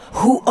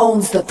Who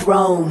owns the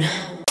throne?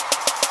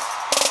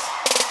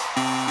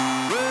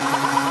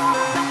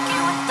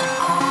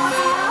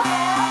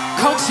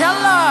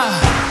 Coachella!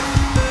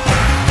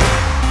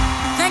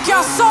 Thank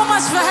y'all so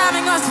much for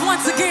having us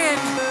once again.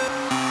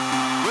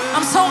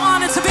 I'm so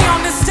honored to be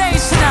on this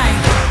stage tonight.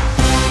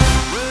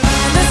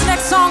 And this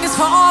next song is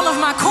for all of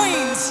my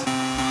queens.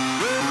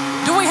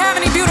 Do we have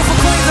any beautiful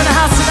queens in the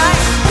house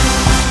tonight?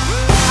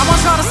 I want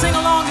y'all to sing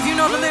along if you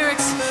know the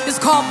lyrics. It's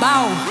called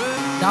Bow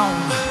Down.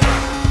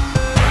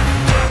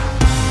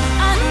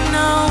 I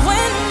know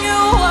when you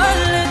were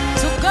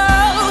little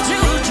girl,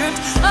 you dreamt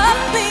of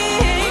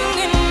being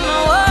in the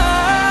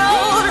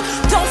world.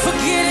 Don't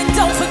forget it,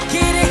 don't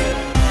forget it.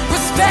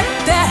 Respect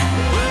that.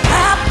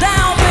 Bow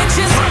down,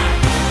 bitches.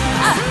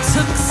 I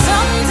took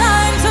some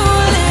time to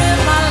live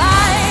my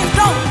life.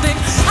 Don't think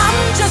I'm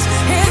just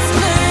his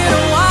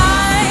little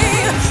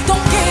wife.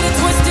 Don't get it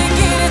twisted,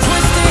 get it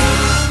twisted.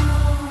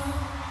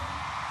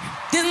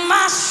 This is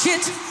my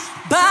shit.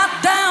 Bow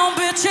down,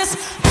 bitches.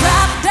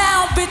 Bow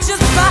down, bitches.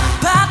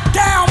 Bow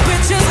down,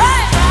 bitches.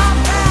 Hey!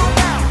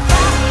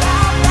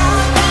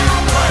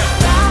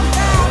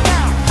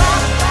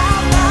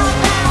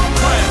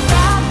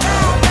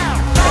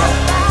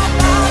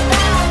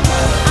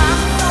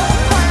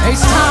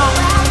 H-Town.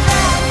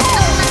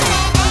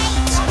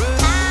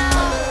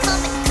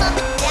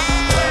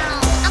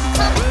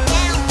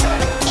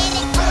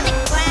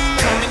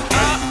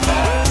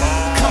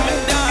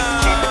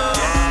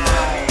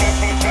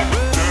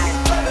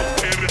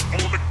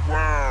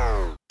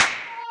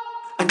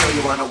 I know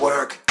you wanna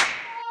work.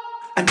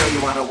 I know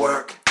you wanna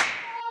work.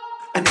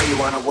 I know you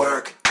wanna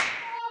work.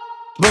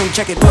 Boom,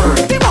 check it, work.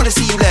 They wanna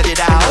see you let it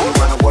out.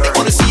 They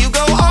wanna see you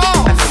go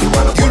off.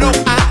 You know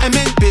I am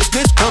in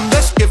business. Come,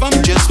 let's give them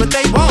just what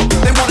they want.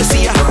 They wanna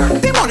see you.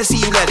 They wanna see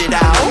you let it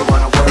out.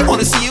 They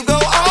wanna see you go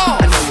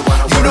off.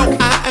 You know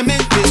I am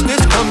in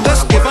business. Come,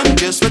 let's give them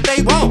just what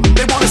they want.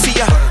 They wanna see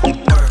you.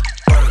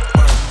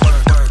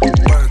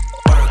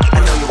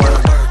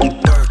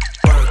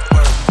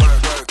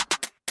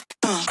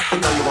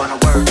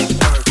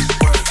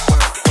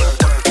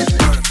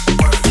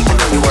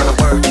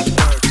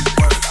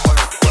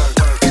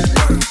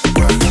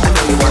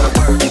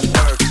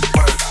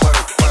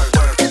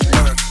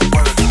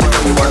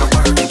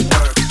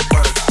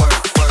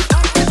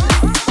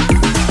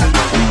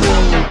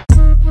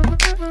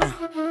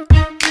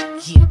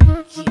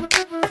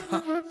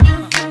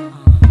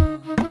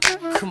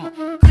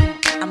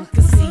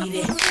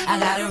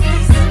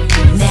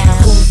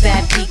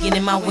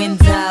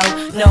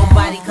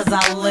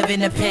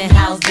 In a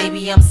penthouse,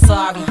 baby, I'm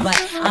sorry, but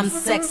I'm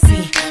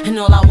sexy, and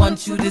all I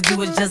want you to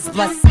do is just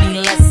bless me.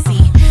 Let's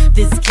see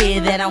this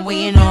kid that I'm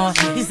waiting on.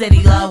 He said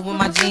he loved when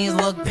my jeans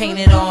look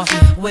painted on,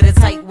 with a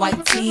tight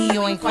white tee.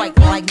 You ain't quite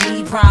like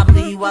me,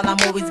 probably, while I'm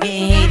always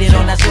getting hated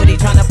on. That shorty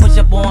tryna push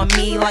up on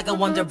me like a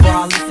wonder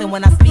bra. Listen,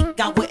 when I speak,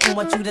 I wouldn't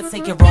want you to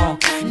take it wrong.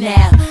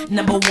 Now,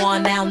 number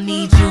one, I don't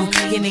need you.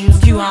 Your name's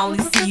Q, I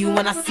only see you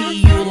when I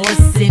see you.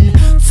 Listen,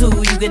 two,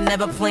 you can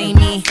never play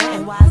me.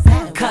 And why is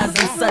that? Cause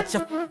I'm such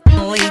a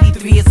lady.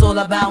 3, it's all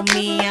about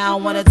me. I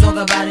don't wanna talk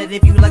about it.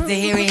 If you like to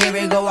hear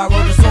it go. I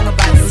wrote a song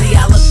about it. See,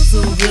 I look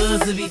too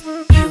good to be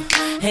you,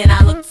 and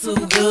I look too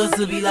good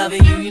to be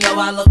loving you. You know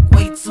I look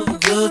way too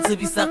good to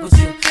be stuck with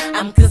you.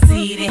 I'm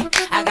conceited,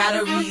 I got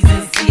a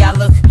reason. See, I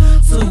look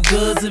too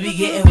good to be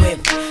getting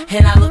whipped,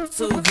 and I look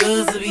too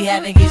good to be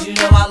having kids. You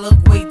know I look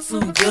way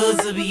too good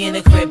to be in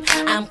the crib.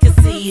 I'm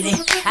conceited,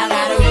 I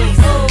got a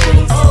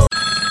reason.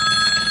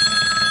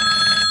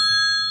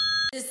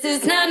 This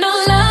is not no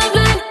love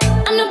line.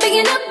 I'm not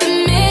picking up at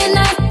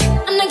midnight.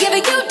 I'm not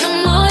giving you no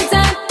more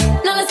time.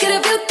 Now let's get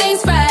a few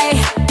things right.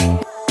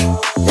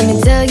 Let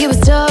me tell you a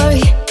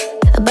story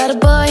about a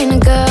boy and a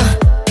girl.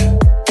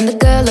 And the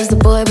girl loves the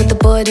boy, but the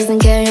boy doesn't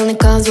care. He only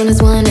calls when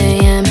it's 1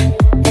 AM.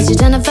 And she's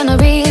trying to find a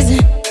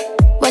reason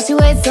why she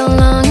waits so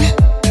long.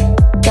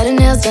 Got her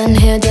nails done,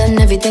 hair done,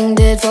 everything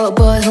did for a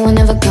boy who will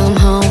never come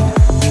home.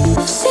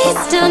 She's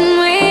done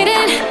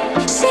waiting.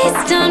 She's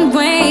done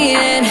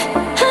waiting.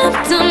 I'm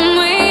done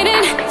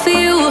waiting for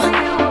you.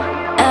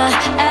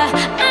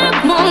 I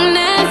won't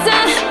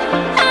answer.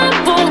 I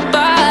won't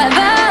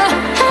bother.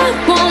 I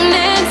won't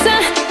answer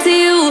to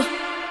you.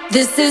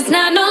 This is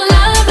not no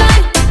love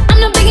line. I'm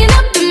not picking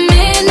up at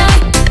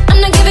midnight. I'm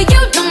not giving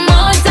you no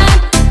more time.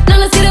 Now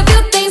let's get a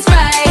few things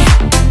right.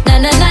 Na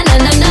na na na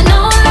na na no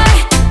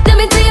lie. Let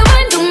me tell you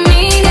I don't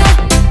mean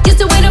it. Used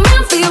to wait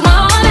around for you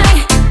all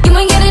night. You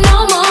ain't getting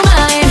no more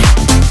mine.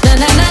 Na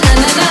na na na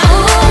na na.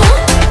 Ooh,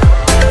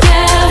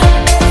 yeah.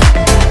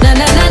 Na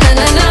na na na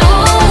na na.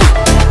 Ooh,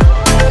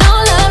 no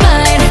love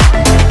mine.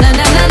 Na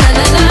na na na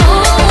na na.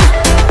 Ooh,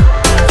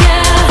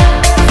 yeah.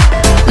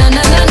 Na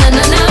na na na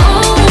na na.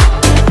 Ooh,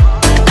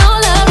 no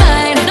love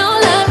mine. No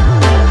love.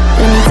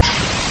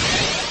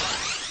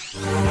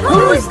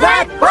 Who's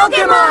that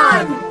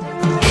Pokemon?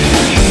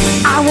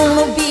 I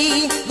wanna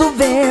be the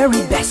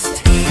very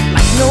best,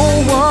 like no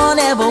one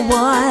ever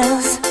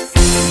was.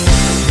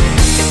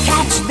 To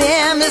catch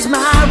them is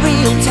my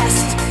real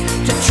test.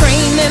 To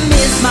train them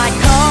is my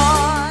cause.